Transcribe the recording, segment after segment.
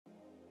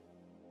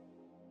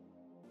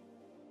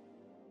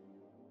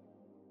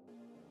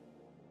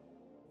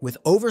With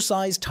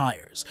oversized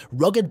tires,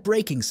 rugged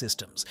braking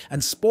systems,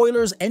 and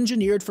spoilers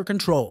engineered for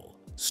control,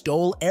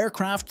 STOL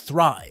aircraft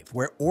thrive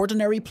where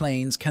ordinary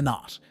planes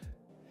cannot.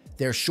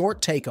 Their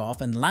short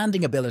takeoff and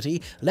landing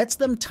ability lets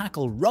them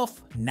tackle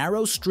rough,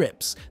 narrow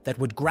strips that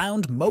would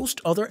ground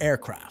most other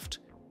aircraft.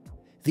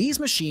 These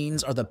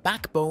machines are the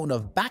backbone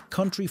of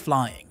backcountry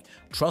flying,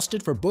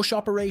 trusted for bush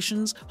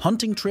operations,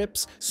 hunting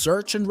trips,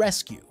 search and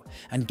rescue,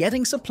 and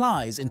getting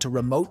supplies into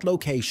remote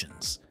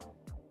locations.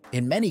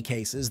 In many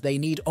cases, they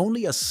need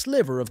only a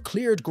sliver of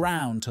cleared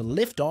ground to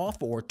lift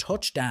off or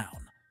touch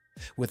down.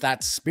 With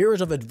that spirit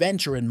of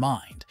adventure in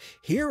mind,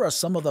 here are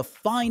some of the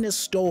finest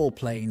STOL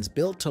planes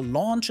built to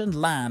launch and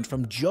land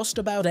from just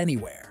about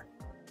anywhere.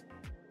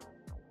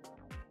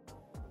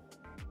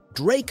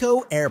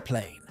 Draco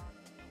Airplane.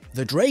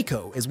 The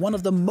Draco is one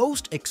of the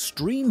most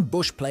extreme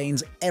bush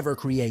planes ever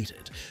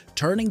created,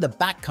 turning the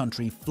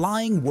backcountry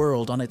flying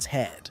world on its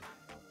head.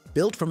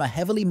 Built from a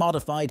heavily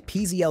modified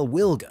PZL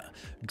Wilga,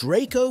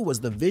 Draco was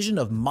the vision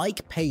of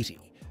Mike Patey,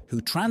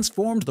 who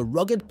transformed the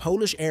rugged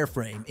Polish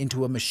airframe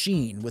into a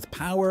machine with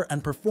power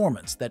and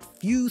performance that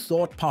few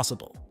thought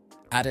possible.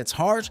 At its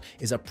heart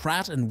is a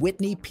Pratt &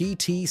 Whitney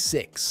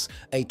PT6,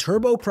 a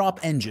turboprop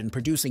engine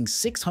producing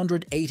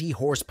 680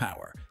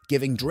 horsepower,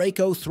 giving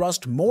Draco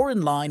thrust more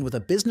in line with a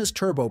business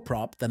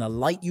turboprop than a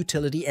light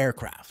utility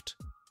aircraft.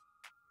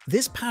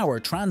 This power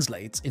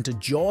translates into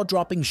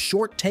jaw-dropping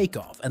short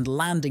takeoff and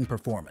landing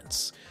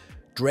performance.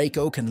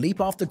 Draco can leap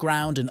off the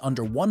ground in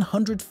under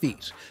 100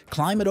 feet,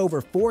 climb at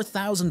over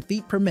 4,000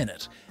 feet per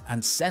minute,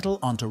 and settle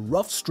onto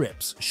rough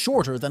strips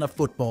shorter than a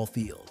football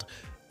field.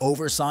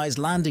 Oversized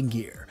landing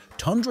gear,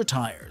 tundra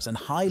tires, and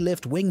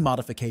high-lift wing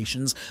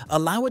modifications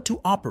allow it to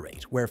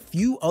operate where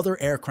few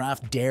other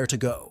aircraft dare to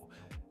go.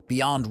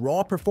 Beyond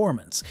raw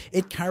performance,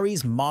 it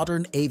carries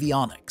modern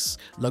avionics,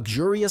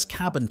 luxurious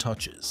cabin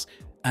touches,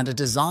 and a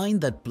design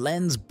that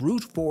blends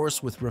brute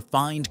force with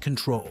refined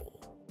control.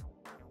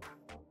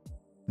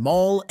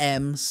 MAL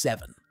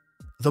M7.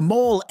 The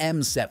MAL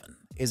M7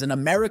 is an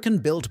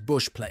American-built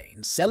bush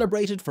plane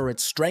celebrated for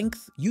its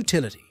strength,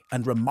 utility,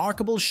 and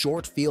remarkable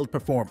short-field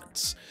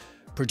performance.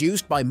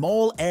 Produced by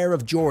MAL Air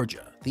of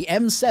Georgia, the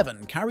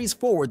M7 carries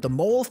forward the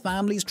MAL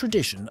family's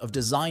tradition of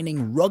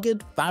designing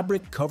rugged,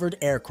 fabric-covered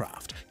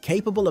aircraft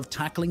capable of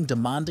tackling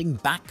demanding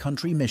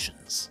backcountry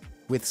missions.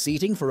 With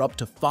seating for up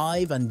to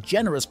 5 and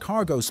generous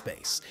cargo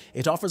space,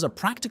 it offers a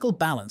practical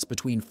balance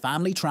between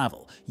family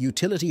travel,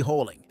 utility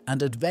hauling,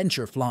 and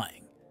adventure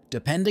flying.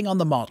 Depending on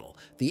the model,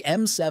 the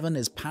M7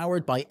 is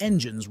powered by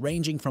engines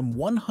ranging from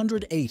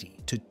 180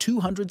 to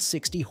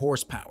 260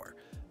 horsepower,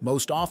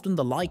 most often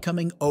the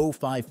Lycoming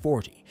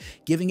 0540,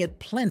 giving it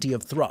plenty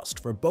of thrust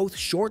for both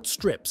short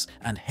strips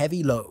and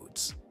heavy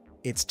loads.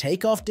 Its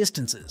takeoff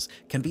distances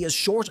can be as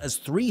short as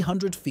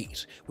 300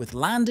 feet, with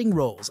landing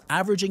rolls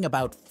averaging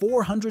about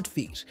 400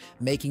 feet,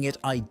 making it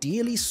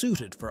ideally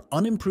suited for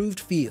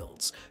unimproved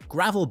fields,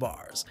 gravel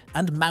bars,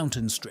 and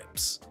mountain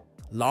strips.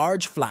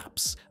 Large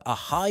flaps, a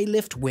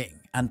high-lift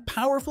wing, and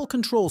powerful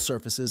control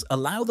surfaces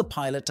allow the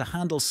pilot to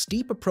handle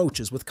steep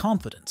approaches with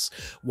confidence,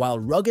 while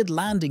rugged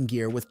landing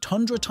gear with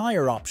tundra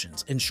tire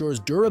options ensures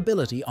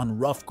durability on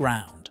rough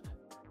ground.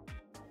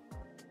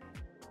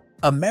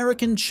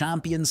 American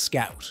Champion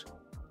Scout.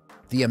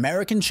 The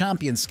American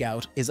Champion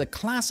Scout is a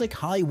classic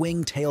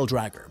high-wing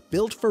taildragger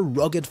built for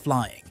rugged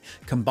flying,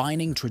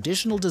 combining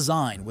traditional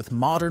design with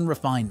modern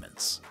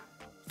refinements.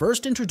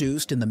 First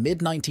introduced in the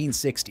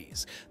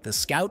mid-1960s, the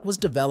Scout was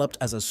developed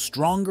as a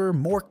stronger,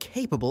 more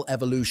capable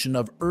evolution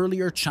of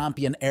earlier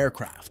Champion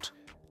aircraft,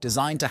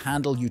 designed to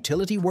handle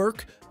utility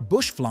work,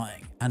 bush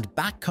flying, and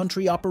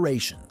backcountry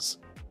operations.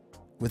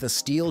 With a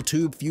steel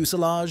tube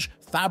fuselage,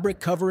 fabric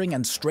covering,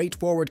 and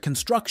straightforward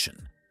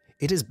construction,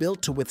 it is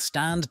built to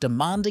withstand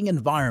demanding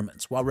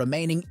environments while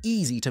remaining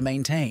easy to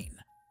maintain.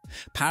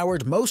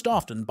 Powered most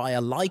often by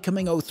a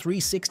Lycoming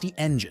 0360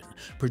 engine,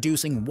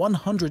 producing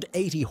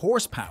 180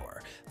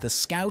 horsepower, the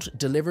Scout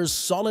delivers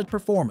solid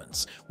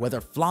performance,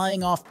 whether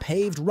flying off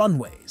paved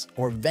runways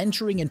or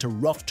venturing into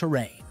rough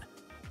terrain.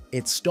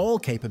 Its STOL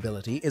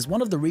capability is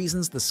one of the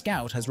reasons the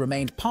Scout has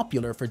remained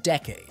popular for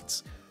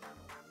decades.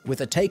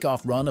 With a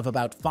takeoff run of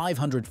about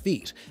 500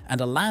 feet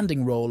and a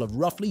landing roll of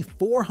roughly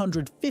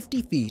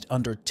 450 feet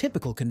under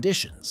typical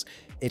conditions,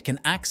 it can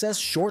access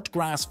short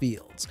grass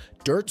fields,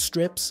 dirt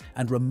strips,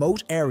 and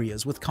remote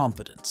areas with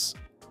confidence.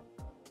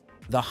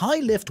 The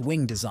high-lift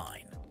wing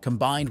design,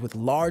 combined with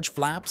large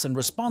flaps and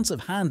responsive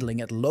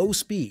handling at low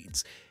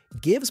speeds,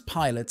 gives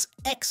pilots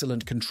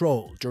excellent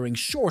control during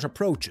short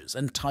approaches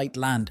and tight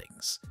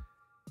landings.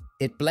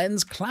 It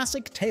blends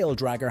classic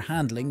taildragger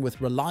handling with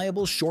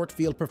reliable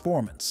short-field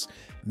performance,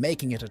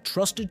 making it a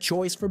trusted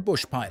choice for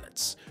bush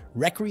pilots,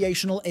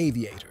 recreational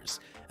aviators,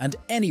 and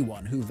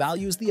anyone who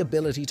values the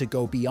ability to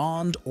go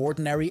beyond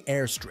ordinary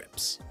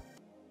airstrips.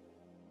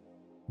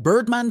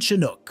 Birdman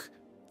Chinook.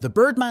 The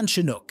Birdman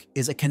Chinook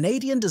is a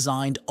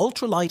Canadian-designed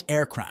ultralight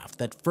aircraft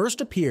that first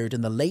appeared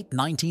in the late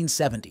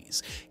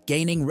 1970s,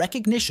 gaining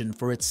recognition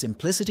for its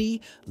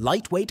simplicity,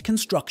 lightweight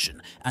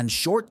construction, and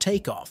short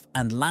takeoff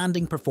and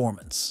landing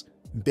performance.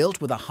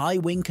 Built with a high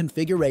wing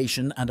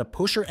configuration and a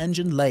pusher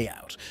engine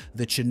layout,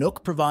 the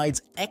Chinook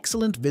provides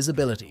excellent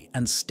visibility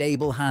and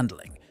stable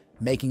handling,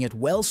 making it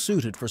well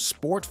suited for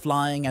sport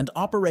flying and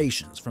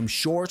operations from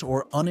short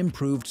or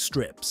unimproved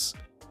strips.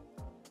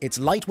 Its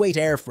lightweight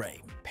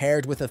airframe,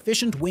 paired with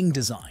efficient wing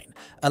design,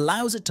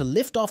 allows it to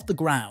lift off the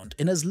ground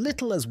in as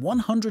little as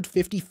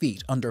 150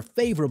 feet under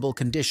favorable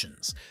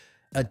conditions,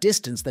 a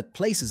distance that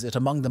places it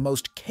among the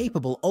most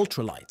capable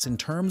ultralights in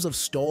terms of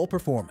STOL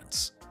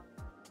performance.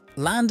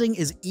 Landing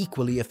is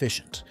equally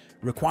efficient,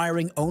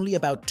 requiring only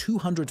about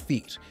 200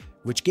 feet,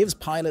 which gives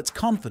pilots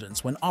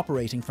confidence when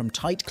operating from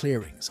tight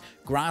clearings,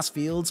 grass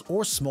fields,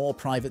 or small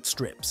private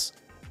strips.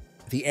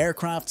 The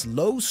aircraft's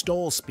low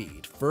stall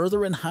speed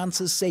further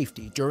enhances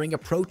safety during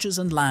approaches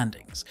and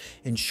landings,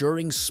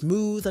 ensuring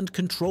smooth and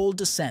controlled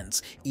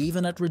descents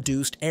even at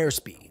reduced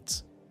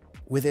airspeeds.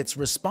 With its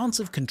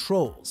responsive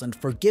controls and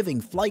forgiving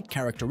flight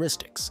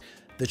characteristics,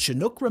 the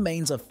Chinook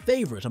remains a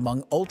favorite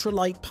among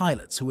ultralight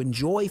pilots who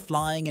enjoy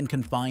flying in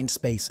confined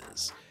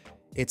spaces.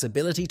 Its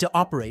ability to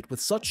operate with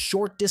such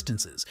short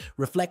distances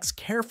reflects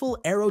careful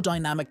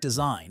aerodynamic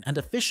design and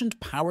efficient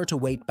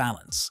power-to-weight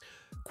balance,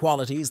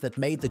 qualities that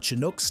made the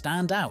Chinook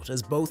stand out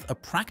as both a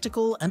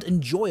practical and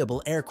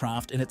enjoyable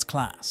aircraft in its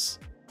class.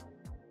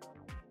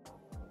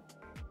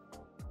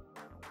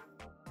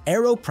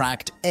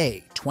 Aeropract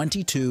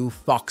A-22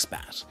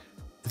 Foxbat.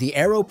 The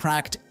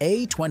Aeropract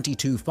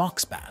A-22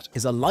 Foxbat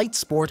is a light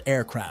sport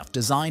aircraft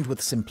designed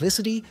with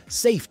simplicity,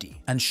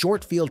 safety, and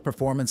short-field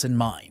performance in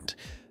mind.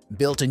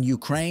 Built in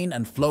Ukraine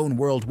and flown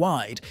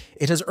worldwide,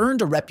 it has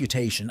earned a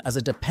reputation as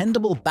a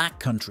dependable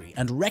backcountry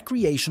and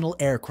recreational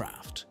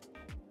aircraft.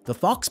 The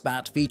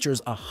Foxbat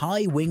features a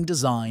high-wing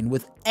design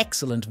with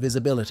excellent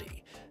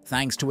visibility,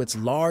 thanks to its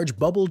large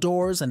bubble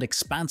doors and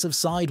expansive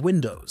side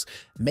windows,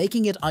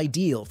 making it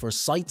ideal for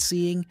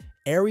sightseeing,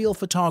 aerial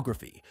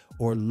photography,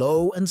 or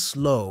low and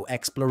slow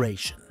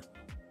exploration.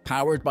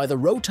 Powered by the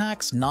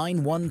Rotax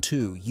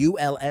 912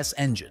 ULS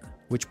engine,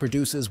 which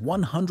produces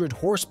 100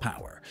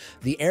 horsepower,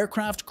 the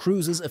aircraft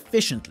cruises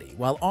efficiently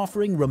while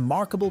offering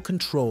remarkable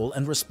control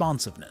and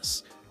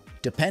responsiveness.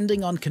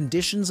 Depending on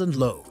conditions and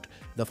load,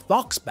 the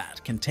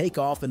Foxbat can take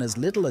off in as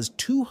little as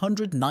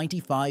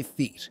 295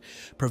 feet,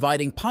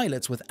 providing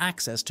pilots with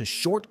access to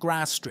short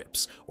grass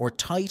strips or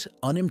tight,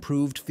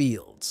 unimproved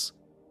fields.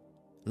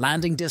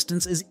 Landing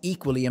distance is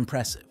equally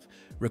impressive,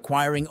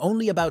 requiring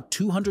only about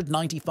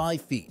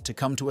 295 feet to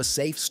come to a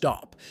safe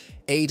stop,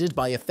 aided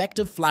by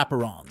effective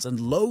flaperons and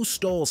low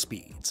stall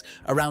speeds,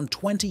 around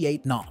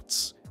 28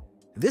 knots.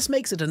 This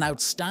makes it an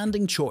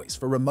outstanding choice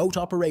for remote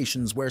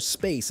operations where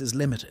space is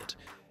limited.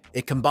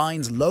 It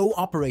combines low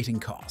operating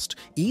cost,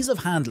 ease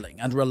of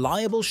handling, and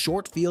reliable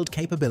short-field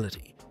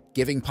capability,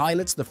 giving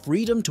pilots the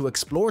freedom to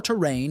explore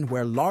terrain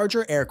where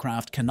larger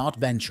aircraft cannot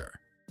venture.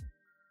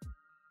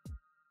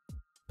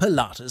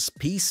 Pilatus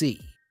PC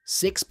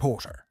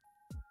 6-Porter.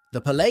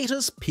 The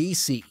Pilatus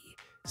PC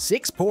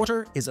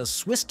 6-Porter is a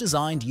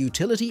Swiss-designed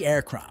utility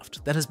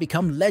aircraft that has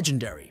become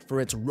legendary for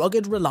its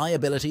rugged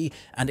reliability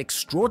and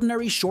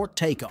extraordinary short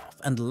takeoff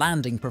and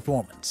landing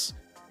performance.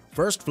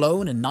 First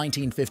flown in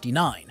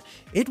 1959,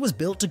 it was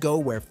built to go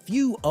where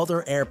few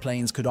other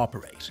airplanes could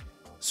operate,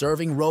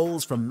 serving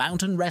roles from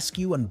mountain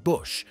rescue and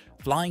bush,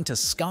 flying to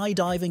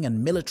skydiving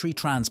and military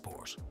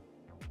transport.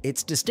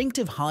 Its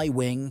distinctive high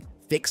wing,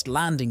 fixed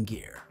landing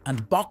gear,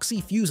 and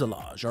boxy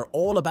fuselage are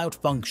all about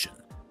function,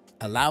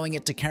 allowing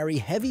it to carry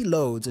heavy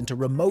loads into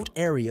remote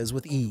areas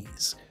with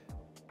ease.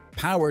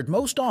 Powered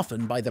most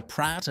often by the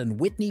Pratt &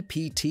 Whitney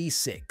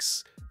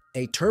PT6,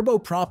 a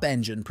turboprop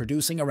engine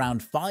producing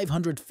around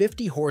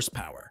 550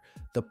 horsepower,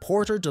 the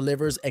Porter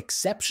delivers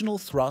exceptional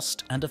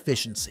thrust and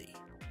efficiency.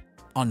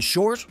 On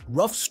short,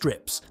 rough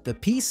strips, the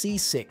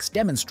PC6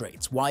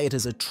 demonstrates why it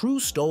is a true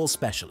STOL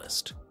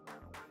specialist.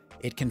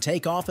 It can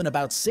take off in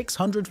about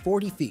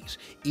 640 feet,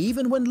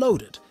 even when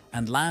loaded,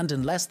 and land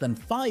in less than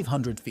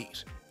 500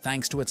 feet,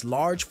 thanks to its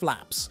large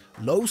flaps,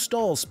 low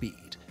stall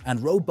speed,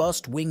 and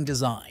robust wing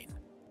design.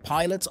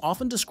 Pilots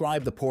often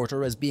describe the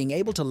Porter as being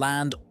able to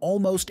land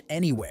almost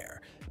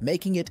anywhere,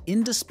 making it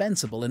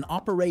indispensable in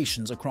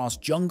operations across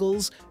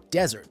jungles,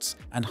 deserts,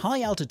 and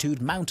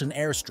high-altitude mountain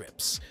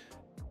airstrips.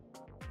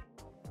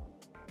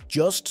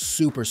 Just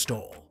Super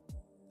STOL.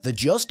 The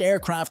Just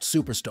Aircraft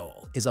Super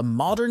STOL is a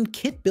modern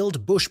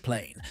kit-built bush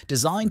plane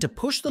designed to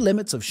push the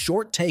limits of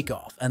short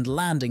takeoff and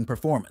landing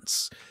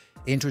performance.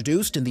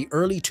 Introduced in the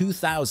early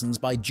 2000s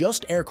by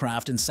Just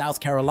Aircraft in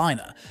South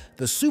Carolina,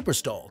 the Super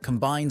STOL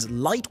combines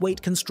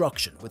lightweight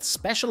construction with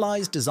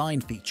specialized design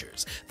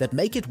features that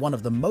make it one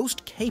of the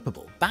most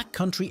capable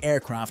backcountry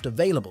aircraft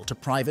available to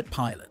private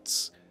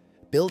pilots.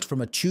 Built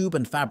from a tube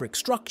and fabric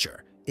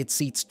structure, it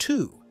seats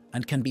two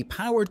and can be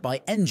powered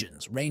by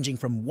engines ranging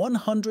from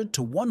 100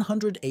 to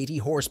 180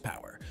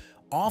 horsepower,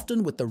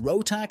 often with the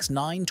Rotax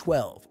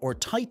 912 or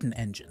Titan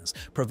engines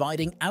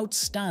providing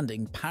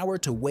outstanding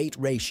power-to-weight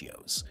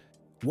ratios.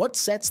 What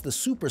sets the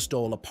Super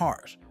STOL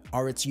apart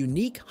are its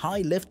unique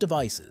high-lift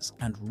devices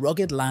and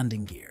rugged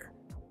landing gear.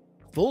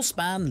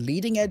 Full-span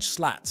leading-edge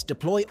slats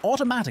deploy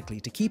automatically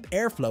to keep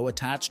airflow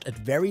attached at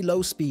very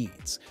low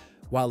speeds,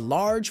 while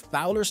large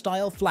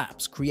Fowler-style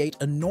flaps create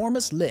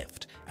enormous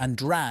lift and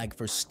drag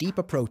for steep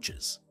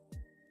approaches.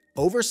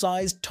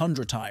 Oversized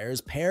tundra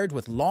tires paired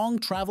with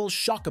long-travel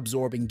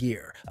shock-absorbing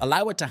gear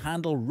allow it to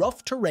handle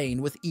rough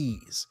terrain with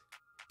ease.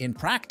 In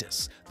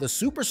practice, the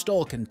Super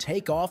STOL can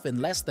take off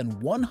in less than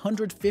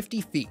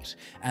 150 feet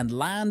and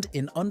land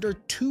in under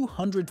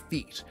 200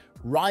 feet,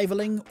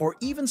 rivaling or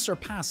even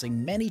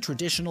surpassing many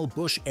traditional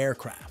bush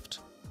aircraft.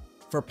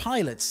 For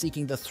pilots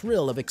seeking the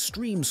thrill of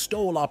extreme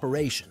STOL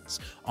operations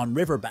on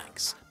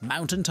riverbanks,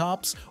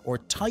 mountaintops, or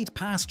tight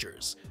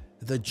pastures,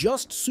 the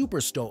Just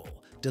Super STOL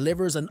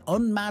delivers an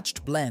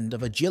unmatched blend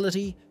of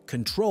agility,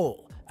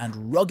 control,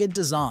 and rugged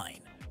design,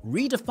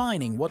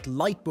 redefining what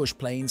light bush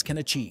planes can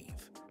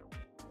achieve.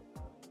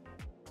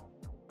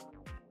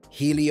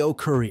 Helio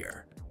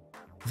Courier.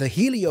 The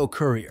Helio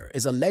Courier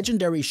is a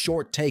legendary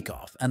short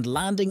takeoff and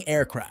landing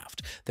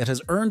aircraft that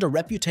has earned a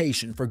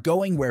reputation for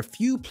going where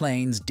few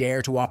planes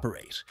dare to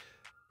operate.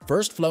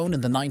 First flown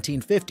in the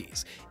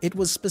 1950s, it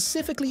was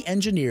specifically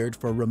engineered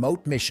for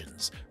remote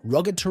missions,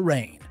 rugged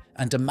terrain,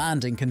 and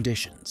demanding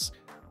conditions.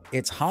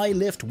 Its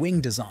high-lift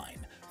wing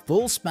design,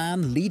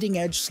 full-span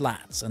leading-edge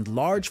slats, and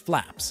large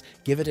flaps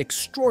give it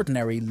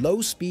extraordinary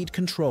low-speed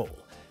control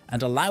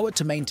and allow it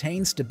to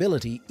maintain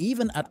stability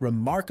even at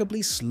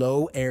remarkably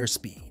slow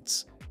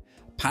airspeeds.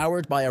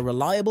 Powered by a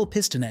reliable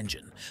piston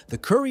engine, the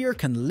Courier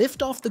can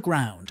lift off the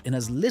ground in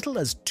as little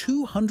as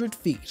 200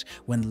 feet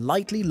when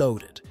lightly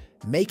loaded,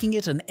 making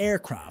it an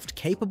aircraft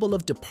capable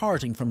of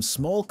departing from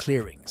small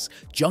clearings,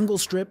 jungle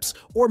strips,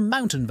 or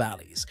mountain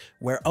valleys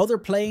where other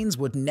planes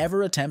would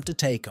never attempt to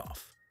take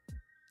off.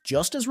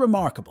 Just as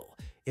remarkable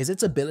is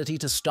its ability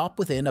to stop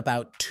within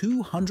about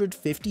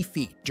 250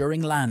 feet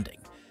during landing,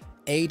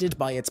 aided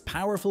by its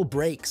powerful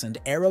brakes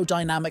and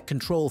aerodynamic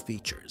control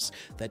features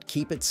that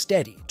keep it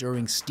steady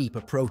during steep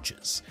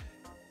approaches.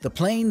 The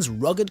plane's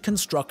rugged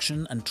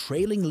construction and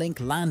trailing link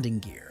landing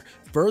gear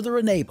further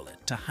enable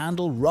it to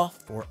handle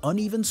rough or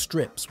uneven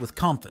strips with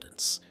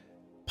confidence.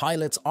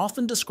 Pilots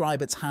often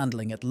describe its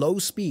handling at low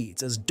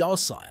speeds as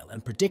docile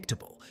and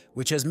predictable,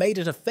 which has made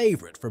it a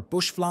favorite for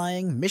bush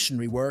flying,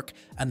 missionary work,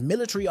 and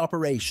military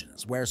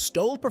operations where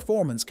STOL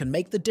performance can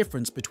make the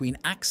difference between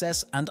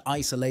access and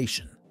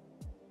isolation.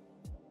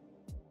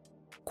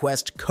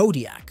 Quest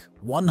Kodiak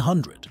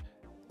 100.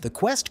 The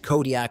Quest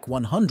Kodiak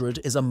 100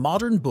 is a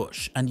modern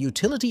bush and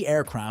utility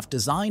aircraft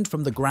designed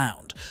from the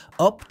ground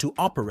up to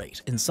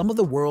operate in some of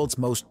the world's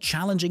most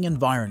challenging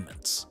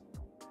environments.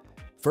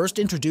 First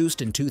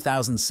introduced in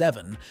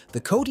 2007,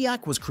 the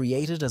Kodiak was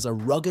created as a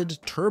rugged,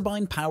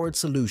 turbine-powered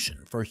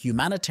solution for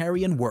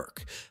humanitarian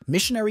work,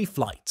 missionary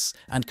flights,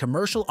 and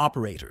commercial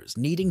operators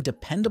needing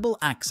dependable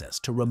access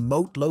to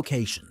remote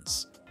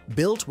locations.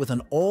 Built with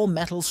an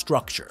all-metal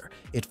structure,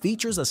 it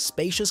features a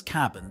spacious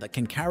cabin that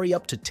can carry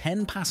up to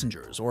 10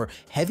 passengers or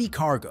heavy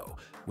cargo,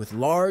 with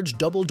large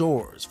double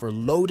doors for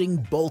loading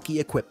bulky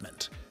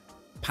equipment.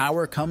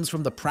 Power comes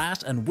from the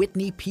Pratt &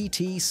 Whitney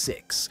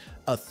PT6,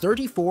 a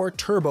 34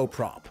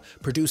 turboprop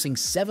producing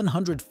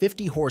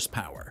 750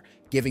 horsepower,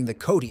 giving the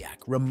Kodiak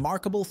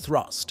remarkable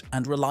thrust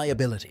and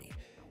reliability.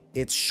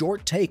 Its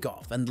short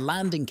takeoff and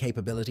landing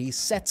capability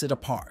sets it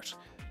apart.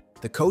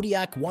 The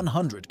Kodiak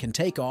 100 can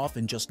take off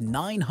in just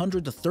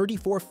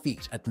 934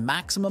 feet at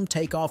maximum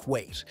takeoff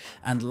weight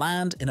and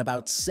land in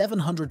about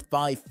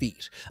 705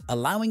 feet,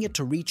 allowing it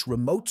to reach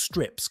remote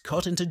strips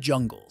cut into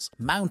jungles,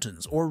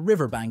 mountains, or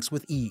riverbanks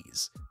with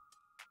ease.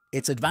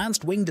 Its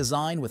advanced wing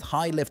design with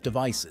high-lift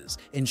devices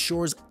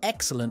ensures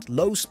excellent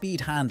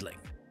low-speed handling,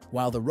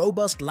 while the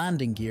robust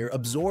landing gear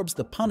absorbs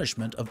the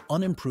punishment of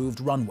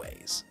unimproved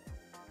runways.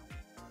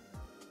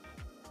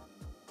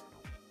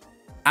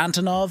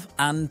 Antonov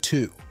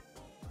An-2.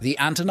 The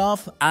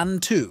Antonov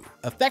An-2,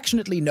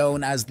 affectionately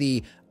known as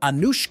the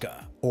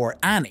Anushka or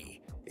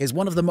Annie, is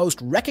one of the most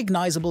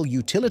recognizable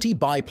utility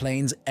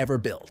biplanes ever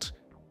built.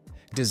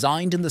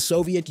 Designed in the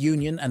Soviet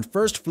Union and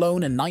first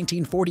flown in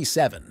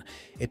 1947,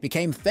 it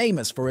became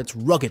famous for its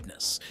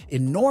ruggedness,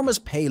 enormous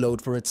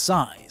payload for its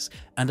size,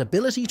 and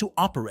ability to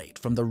operate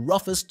from the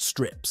roughest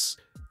strips.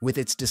 With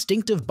its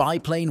distinctive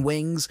biplane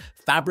wings,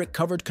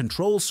 fabric-covered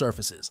control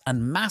surfaces,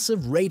 and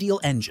massive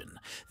radial engine,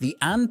 the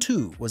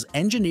An-2 was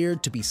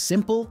engineered to be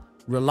simple,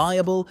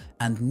 reliable,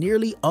 and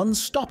nearly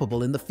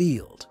unstoppable in the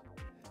field.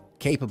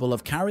 Capable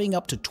of carrying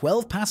up to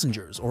 12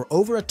 passengers or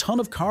over a ton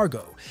of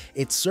cargo,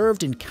 it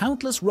served in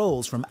countless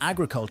roles from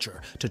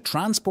agriculture to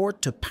transport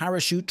to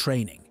parachute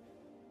training.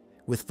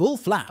 With full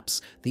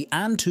flaps, the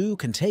An-2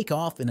 can take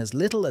off in as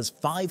little as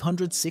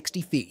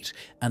 560 feet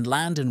and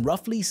land in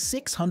roughly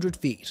 600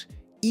 feet,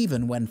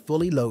 even when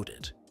fully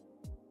loaded.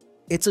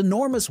 Its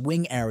enormous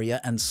wing area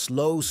and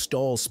slow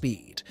stall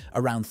speed,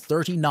 around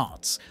 30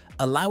 knots,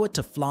 allow it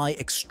to fly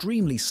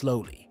extremely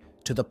slowly,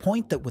 to the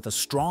point that with a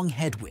strong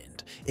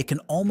headwind, it can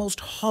almost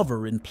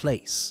hover in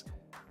place.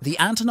 The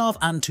Antonov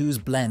An-2's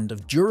blend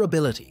of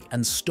durability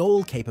and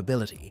STOL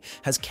capability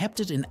has kept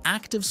it in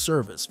active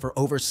service for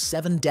over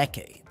 7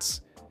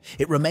 decades.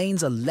 It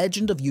remains a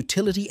legend of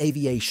utility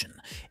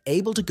aviation,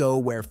 able to go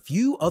where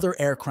few other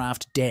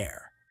aircraft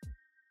dare.